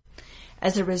field.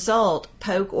 As a result,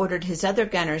 Polk ordered his other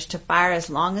gunners to fire as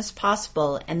long as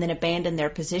possible and then abandon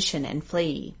their position and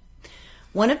flee.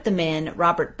 One of the men,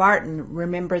 Robert Barton,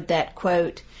 remembered that,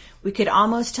 quote, "We could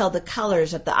almost tell the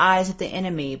colors of the eyes of the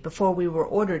enemy before we were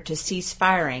ordered to cease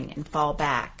firing and fall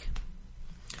back."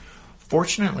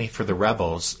 Fortunately for the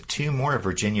rebels, two more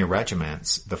Virginia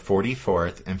regiments, the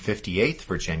 44th and 58th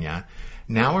Virginia,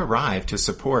 now arrived to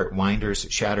support Winder's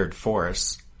shattered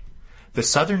force. The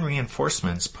Southern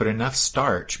reinforcements put enough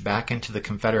starch back into the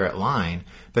Confederate line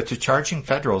that the charging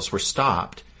Federals were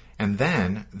stopped, and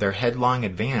then, their headlong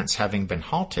advance having been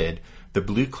halted, the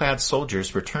blue-clad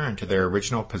soldiers returned to their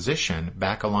original position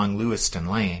back along Lewiston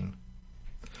Lane.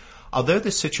 Although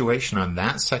the situation on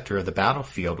that sector of the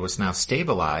battlefield was now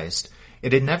stabilized,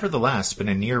 it had nevertheless been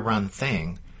a near-run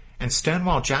thing, and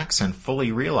Stonewall Jackson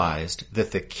fully realized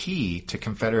that the key to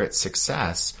Confederate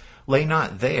success lay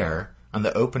not there, on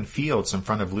the open fields in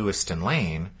front of Lewiston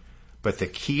Lane, but the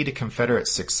key to Confederate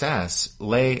success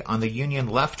lay on the Union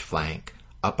left flank,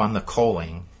 up on the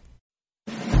Coaling.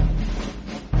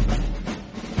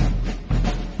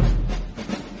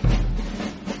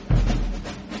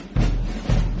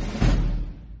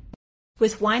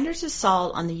 With Winder's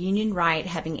assault on the Union right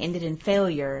having ended in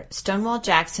failure, Stonewall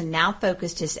Jackson now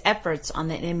focused his efforts on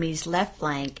the enemy's left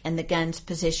flank and the guns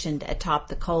positioned atop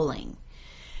the Coaling.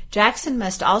 Jackson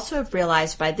must also have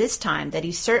realized by this time that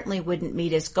he certainly wouldn't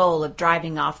meet his goal of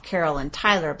driving off Carroll and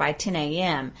Tyler by 10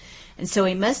 a.m., and so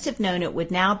he must have known it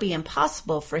would now be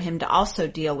impossible for him to also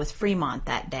deal with Fremont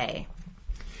that day.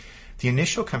 The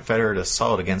initial Confederate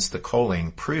assault against the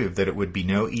Coaling proved that it would be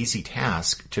no easy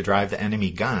task to drive the enemy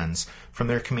guns from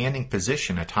their commanding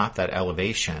position atop that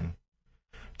elevation.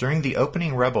 During the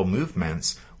opening rebel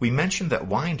movements, we mentioned that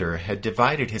Winder had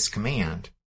divided his command.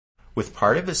 With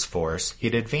part of his force, he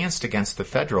had advanced against the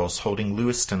Federals holding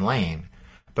Lewiston Lane,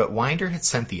 but Winder had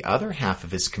sent the other half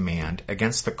of his command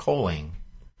against the Coaling.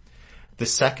 The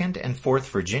 2nd and 4th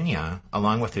Virginia,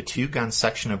 along with a 2-gun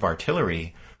section of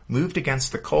artillery, moved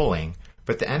against the Coaling,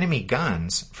 but the enemy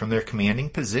guns, from their commanding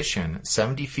position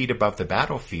 70 feet above the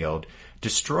battlefield,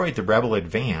 destroyed the rebel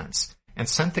advance and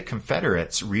sent the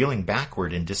Confederates reeling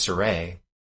backward in disarray.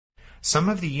 Some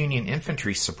of the Union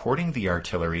infantry supporting the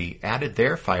artillery added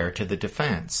their fire to the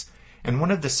defense, and one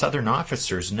of the Southern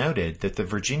officers noted that the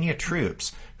Virginia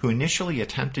troops who initially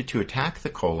attempted to attack the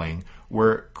Coaling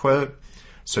were, quote,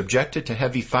 "subjected to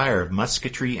heavy fire of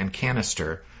musketry and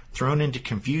canister, thrown into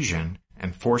confusion,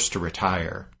 and forced to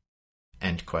retire."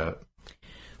 End quote.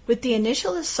 With the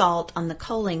initial assault on the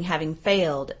Coaling having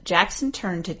failed, Jackson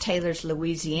turned to Taylor's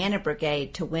Louisiana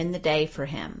Brigade to win the day for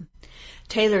him.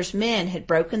 Taylor's men had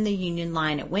broken the Union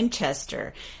line at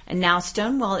Winchester, and now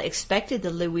Stonewall expected the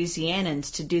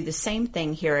Louisianans to do the same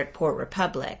thing here at Port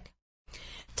Republic.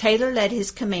 Taylor led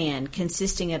his command,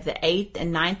 consisting of the 8th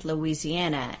and 9th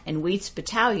Louisiana and Wheat's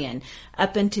battalion,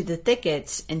 up into the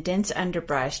thickets and dense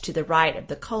underbrush to the right of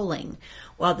the Coaling,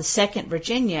 while the 2nd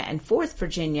Virginia and 4th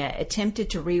Virginia attempted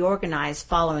to reorganize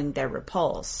following their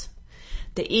repulse.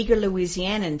 The eager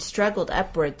Louisianans struggled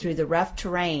upward through the rough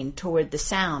terrain toward the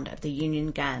sound of the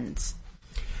Union guns.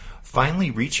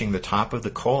 Finally reaching the top of the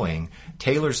Coaling,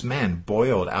 Taylor's men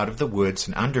boiled out of the woods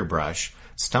and underbrush,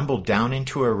 stumbled down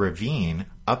into a ravine,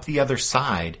 up the other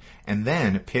side, and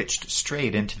then pitched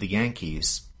straight into the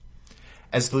Yankees.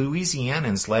 As the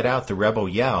Louisianans let out the rebel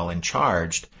yell and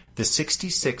charged, the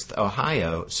 66th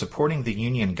Ohio, supporting the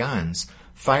Union guns,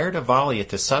 fired a volley at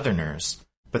the Southerners,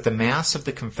 but the mass of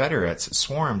the Confederates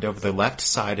swarmed over the left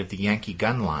side of the Yankee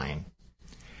gun line.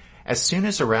 As soon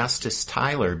as Erastus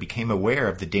Tyler became aware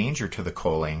of the danger to the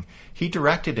Coaling, he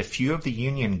directed a few of the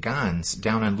Union guns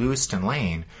down on Lewiston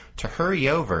Lane to hurry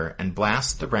over and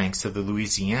blast the ranks of the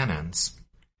Louisianans.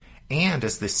 And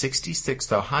as the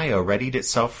 66th Ohio readied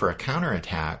itself for a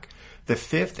counterattack, the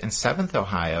 5th and 7th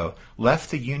Ohio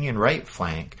left the Union right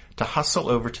flank to hustle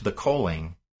over to the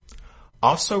Coaling.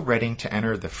 Also readying to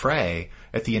enter the fray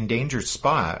at the endangered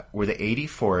spot were the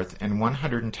 84th and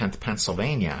 110th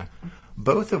Pennsylvania,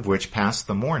 both of which passed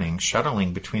the morning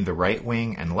shuttling between the right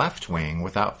wing and left wing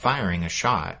without firing a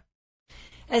shot.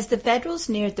 As the Federals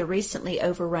neared the recently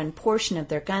overrun portion of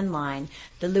their gun line,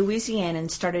 the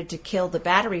Louisianans started to kill the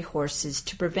battery horses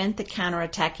to prevent the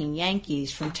counterattacking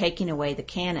Yankees from taking away the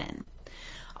cannon.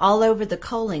 All over the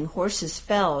Coaling, horses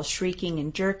fell, shrieking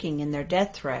and jerking in their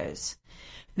death throes.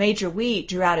 Major Wheat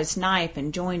drew out his knife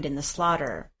and joined in the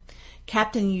slaughter.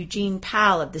 Captain Eugene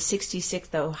Powell of the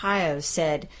 66th Ohio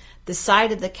said, "The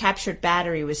sight of the captured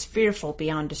battery was fearful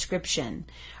beyond description.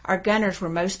 Our gunners were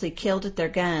mostly killed at their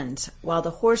guns, while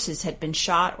the horses had been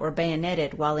shot or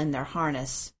bayoneted while in their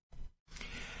harness."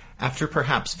 After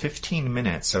perhaps 15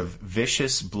 minutes of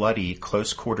vicious, bloody,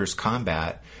 close-quarters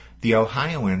combat, the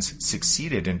Ohioans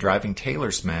succeeded in driving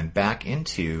Taylor's men back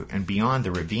into and beyond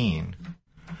the ravine.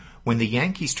 When the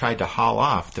Yankees tried to haul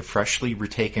off the freshly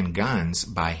retaken guns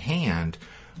by hand,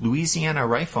 Louisiana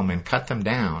riflemen cut them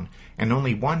down, and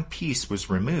only one piece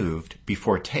was removed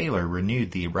before Taylor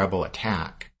renewed the rebel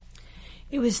attack.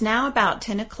 It was now about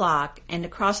 10 o'clock, and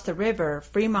across the river,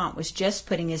 Fremont was just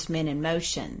putting his men in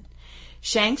motion.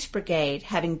 Schenck's brigade,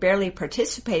 having barely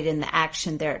participated in the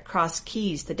action there at Cross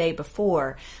Keys the day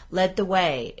before, led the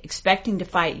way, expecting to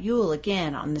fight Ewell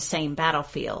again on the same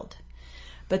battlefield.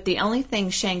 But the only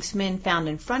thing Schenck's men found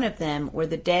in front of them were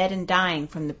the dead and dying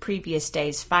from the previous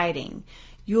day's fighting.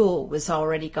 Ewell was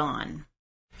already gone.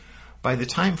 By the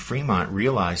time Fremont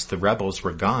realized the rebels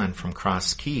were gone from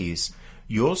Cross Keys,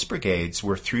 Ewell's brigades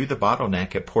were through the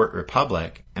bottleneck at Port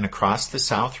Republic and across the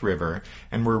South River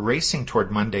and were racing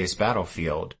toward Monday's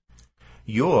battlefield.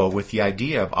 Ewell, with the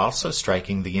idea of also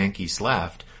striking the Yankees'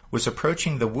 left, was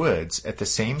approaching the woods at the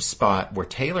same spot where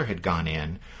Taylor had gone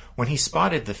in when he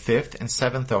spotted the 5th and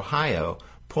 7th Ohio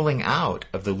pulling out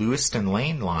of the Lewiston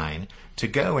Lane line to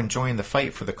go and join the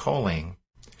fight for the coaling.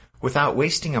 Without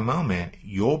wasting a moment,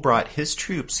 Ewell brought his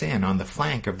troops in on the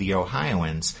flank of the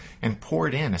Ohioans and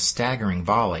poured in a staggering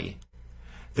volley.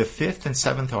 The 5th and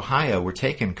 7th Ohio were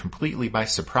taken completely by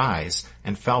surprise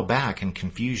and fell back in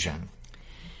confusion.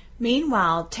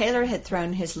 Meanwhile, Taylor had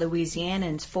thrown his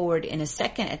Louisianans forward in a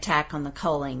second attack on the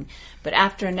coaling, but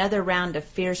after another round of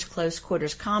fierce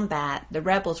close-quarters combat, the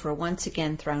rebels were once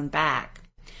again thrown back.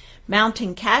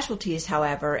 Mounting casualties,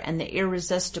 however, and the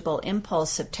irresistible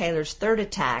impulse of Taylor's third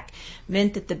attack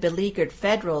meant that the beleaguered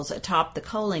Federals atop the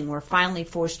coaling were finally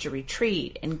forced to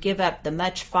retreat and give up the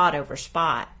much-fought-over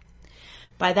spot.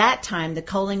 By that time, the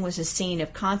coaling was a scene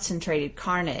of concentrated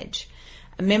carnage.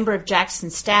 A member of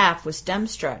Jackson's staff was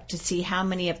dumbstruck to see how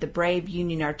many of the brave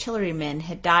Union artillerymen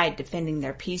had died defending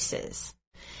their pieces.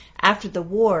 After the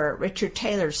war, Richard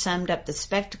Taylor summed up the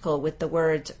spectacle with the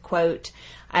words, quote,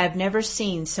 "I have never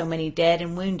seen so many dead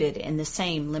and wounded in the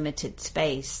same limited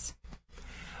space."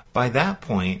 By that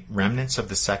point, remnants of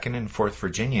the 2nd and 4th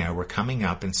Virginia were coming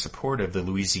up in support of the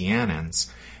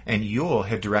Louisianans, and Ewell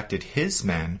had directed his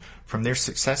men from their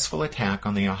successful attack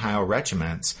on the Ohio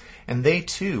regiments, and they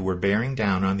too were bearing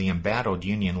down on the embattled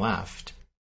Union left.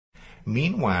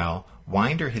 Meanwhile,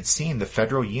 Winder had seen the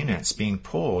Federal units being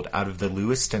pulled out of the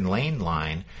Lewiston Lane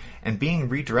line and being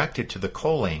redirected to the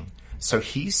coaling, so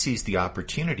he seized the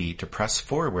opportunity to press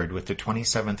forward with the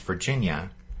 27th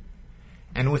Virginia.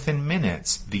 And within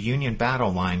minutes, the Union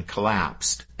battle line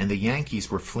collapsed, and the Yankees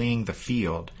were fleeing the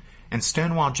field, and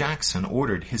Stonewall Jackson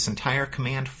ordered his entire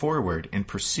command forward in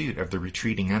pursuit of the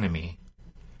retreating enemy.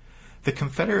 The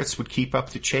Confederates would keep up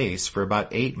the chase for about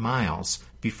 8 miles.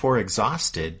 Before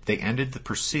exhausted, they ended the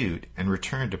pursuit and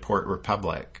returned to Port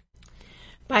Republic.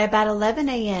 By about 11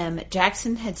 a.m.,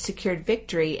 Jackson had secured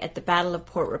victory at the Battle of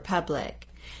Port Republic.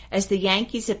 As the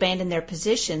Yankees abandoned their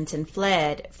positions and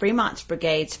fled, Fremont's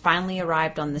brigades finally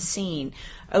arrived on the scene,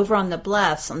 over on the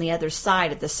bluffs on the other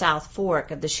side of the South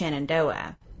Fork of the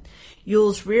Shenandoah.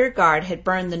 Ewell's rear guard had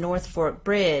burned the North Fork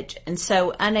Bridge, and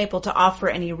so unable to offer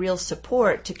any real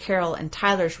support to Carroll and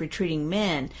Tyler's retreating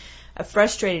men, a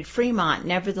frustrated Fremont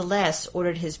nevertheless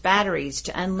ordered his batteries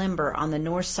to unlimber on the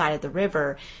north side of the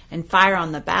river and fire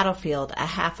on the battlefield a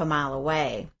half a mile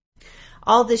away.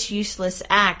 All this useless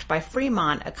act by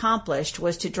Fremont accomplished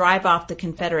was to drive off the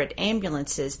Confederate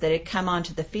ambulances that had come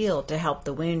onto the field to help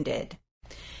the wounded.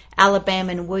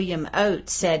 Alabaman William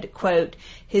Oates said, quote,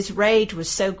 "His rage was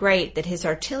so great that his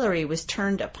artillery was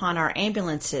turned upon our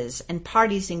ambulances and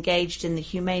parties engaged in the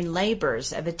humane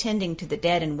labors of attending to the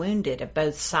dead and wounded of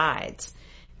both sides."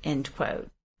 End quote.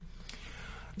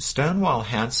 Stonewall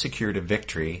had secured a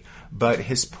victory, but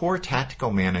his poor tactical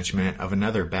management of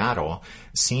another battle,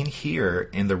 seen here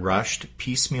in the rushed,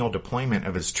 piecemeal deployment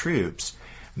of his troops,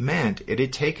 meant it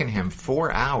had taken him 4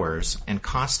 hours and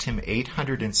cost him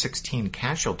 816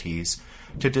 casualties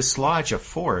to dislodge a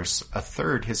force a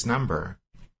third his number.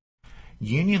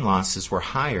 Union losses were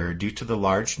higher due to the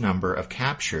large number of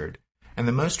captured, and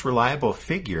the most reliable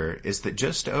figure is that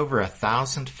just over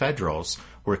 1,000 Federals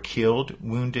were killed,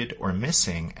 wounded, or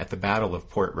missing at the Battle of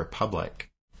Port Republic.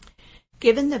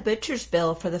 Given the butcher's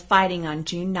bill for the fighting on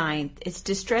June 9th, it's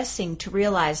distressing to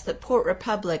realize that Port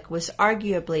Republic was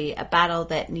arguably a battle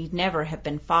that need never have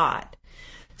been fought.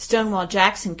 Stonewall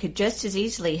Jackson could just as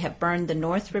easily have burned the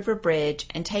North River Bridge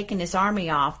and taken his army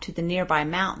off to the nearby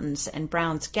mountains and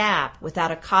Brown's Gap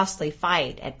without a costly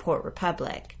fight at Port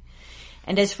Republic.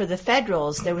 And as for the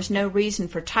Federals, there was no reason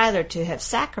for Tyler to have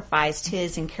sacrificed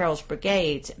his and Carroll's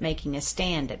brigades making a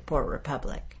stand at Port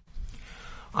Republic.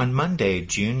 On Monday,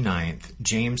 June 9th,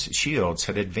 James Shields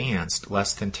had advanced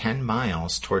less than 10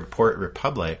 miles toward Port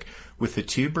Republic with the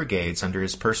 2 brigades under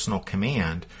his personal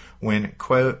command when,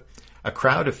 quote, a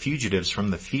crowd of fugitives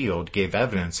from the field gave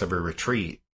evidence of a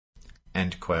retreat,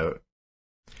 end quote.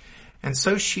 And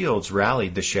so Shields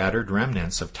rallied the shattered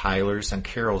remnants of Tyler's and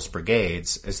Carroll's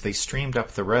brigades as they streamed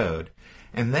up the road,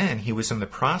 and then he was in the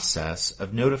process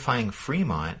of notifying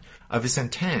Fremont of his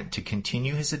intent to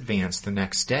continue his advance the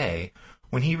next day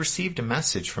when he received a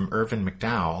message from Irvin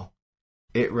McDowell.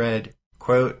 It read,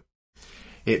 quote,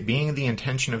 it being the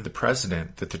intention of the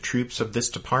President that the troops of this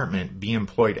department be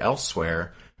employed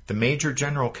elsewhere, the Major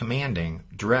General commanding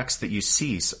directs that you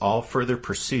cease all further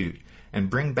pursuit and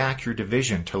bring back your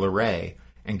division to Luray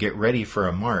and get ready for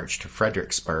a march to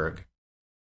Fredericksburg,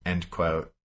 end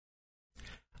quote.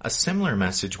 A similar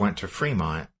message went to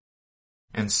Fremont,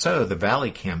 and so the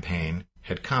Valley Campaign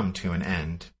had come to an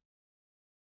end.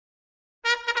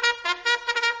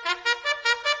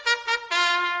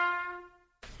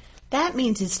 That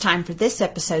means it's time for this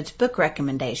episode's book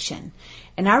recommendation.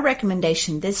 And our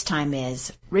recommendation this time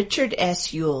is Richard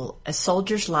S. Ewell, A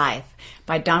Soldier's Life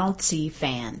by Donald C.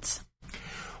 Fans.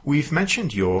 We've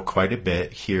mentioned Ewell quite a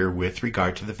bit here with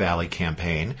regard to the Valley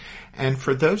Campaign, and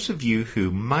for those of you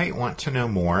who might want to know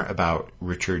more about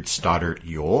Richard Stoddard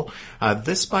Ewell,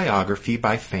 this biography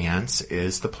by Fans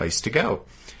is the place to go.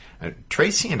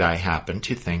 Tracy and I happen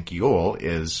to think Ewell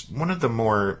is one of the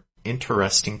more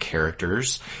interesting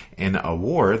characters in a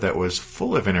war that was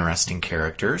full of interesting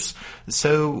characters,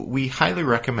 so we highly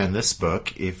recommend this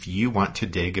book if you want to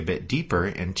dig a bit deeper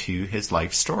into his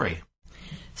life story.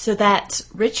 So that's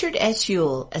Richard S.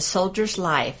 Ewell, A Soldier's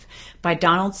Life by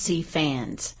Donald C.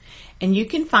 Fans. And you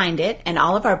can find it and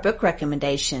all of our book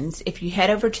recommendations if you head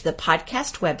over to the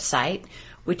podcast website,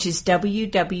 which is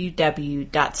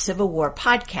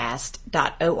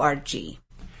www.civilwarpodcast.org.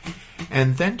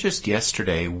 And then just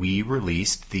yesterday, we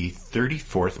released the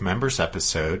 34th members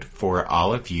episode for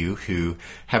all of you who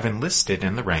have enlisted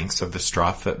in the ranks of the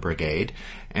Strawfoot Brigade.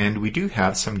 And we do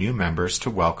have some new members to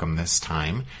welcome this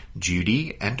time,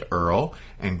 Judy and Earl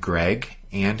and Greg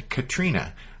and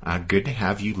Katrina. Good to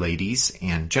have you ladies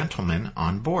and gentlemen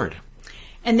on board.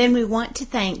 And then we want to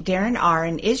thank Darren R.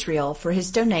 in Israel for his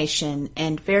donation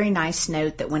and very nice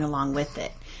note that went along with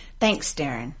it. Thanks,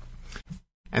 Darren.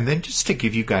 And then just to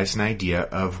give you guys an idea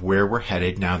of where we're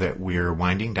headed now that we're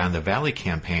winding down the Valley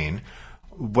Campaign,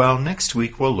 well, next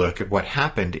week we'll look at what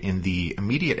happened in the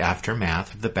immediate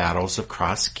aftermath of the battles of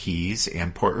Cross Keys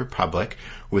and Port Republic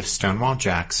with Stonewall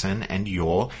Jackson and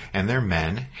Ewell and their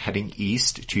men heading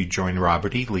east to join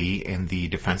Robert E. Lee in the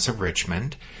defense of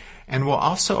Richmond. And we'll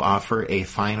also offer a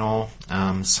final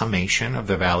summation of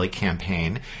the Valley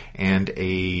Campaign and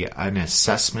an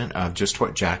assessment of just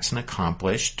what Jackson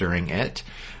accomplished during it.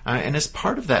 And as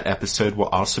part of that episode, we'll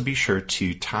also be sure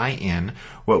to tie in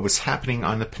what was happening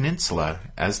on the peninsula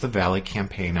as the Valley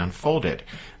Campaign unfolded,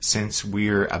 since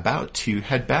we're about to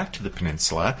head back to the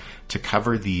peninsula to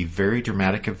cover the very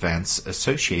dramatic events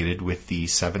associated with the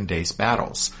 7 days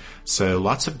battles. So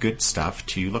lots of good stuff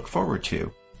to look forward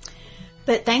to.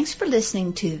 But thanks for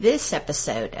listening to this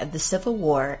episode of the Civil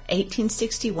War,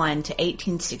 1861 to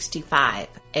 1865,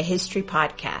 a history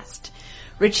podcast.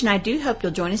 Rich and I do hope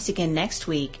you'll join us again next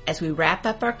week as we wrap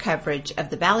up our coverage of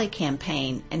the Valley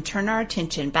Campaign and turn our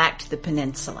attention back to the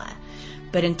peninsula.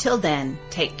 But until then,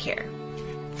 take care.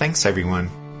 Thanks,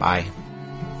 everyone. Bye.